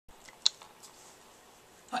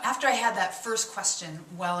After I had that first question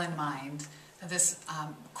well in mind, this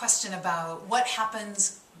question about what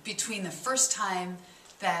happens between the first time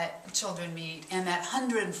that children meet and that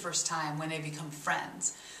 101st time when they become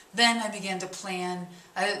friends, then I began to plan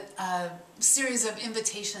a series of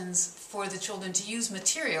invitations for the children to use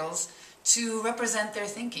materials to represent their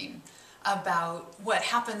thinking about what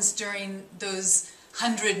happens during those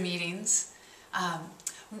 100 meetings.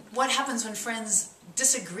 What happens when friends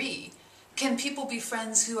disagree? Can people be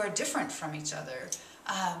friends who are different from each other?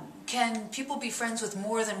 Can people be friends with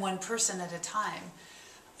more than one person at a time?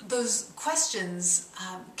 Those questions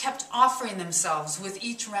kept offering themselves with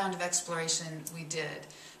each round of exploration we did.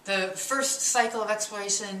 The first cycle of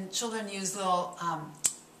exploration, children used little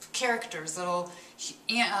characters, little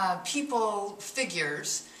people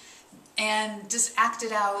figures, and just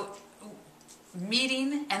acted out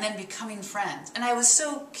meeting and then becoming friends. And I was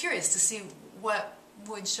so curious to see what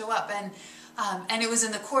would show up. And it was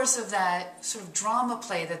in the course of that sort of drama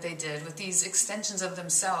play that they did with these extensions of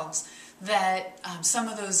themselves that some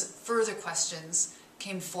of those further questions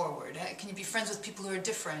came forward. Can you be friends with people who are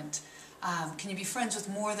different? Can you be friends with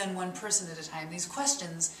more than one person at a time? These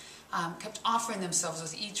questions kept offering themselves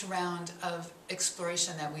with each round of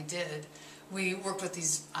exploration that we did. We worked with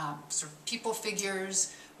these sort of people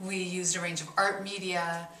figures. We used a range of art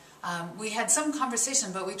media. We had some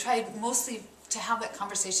conversation, but we tried mostly to have that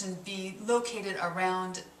conversation be located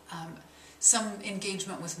around some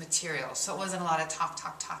engagement with material. So it wasn't a lot of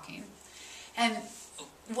talking. And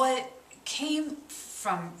what came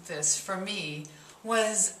from this, for me,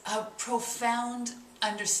 was a profound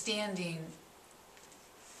understanding.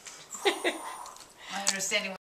 My understanding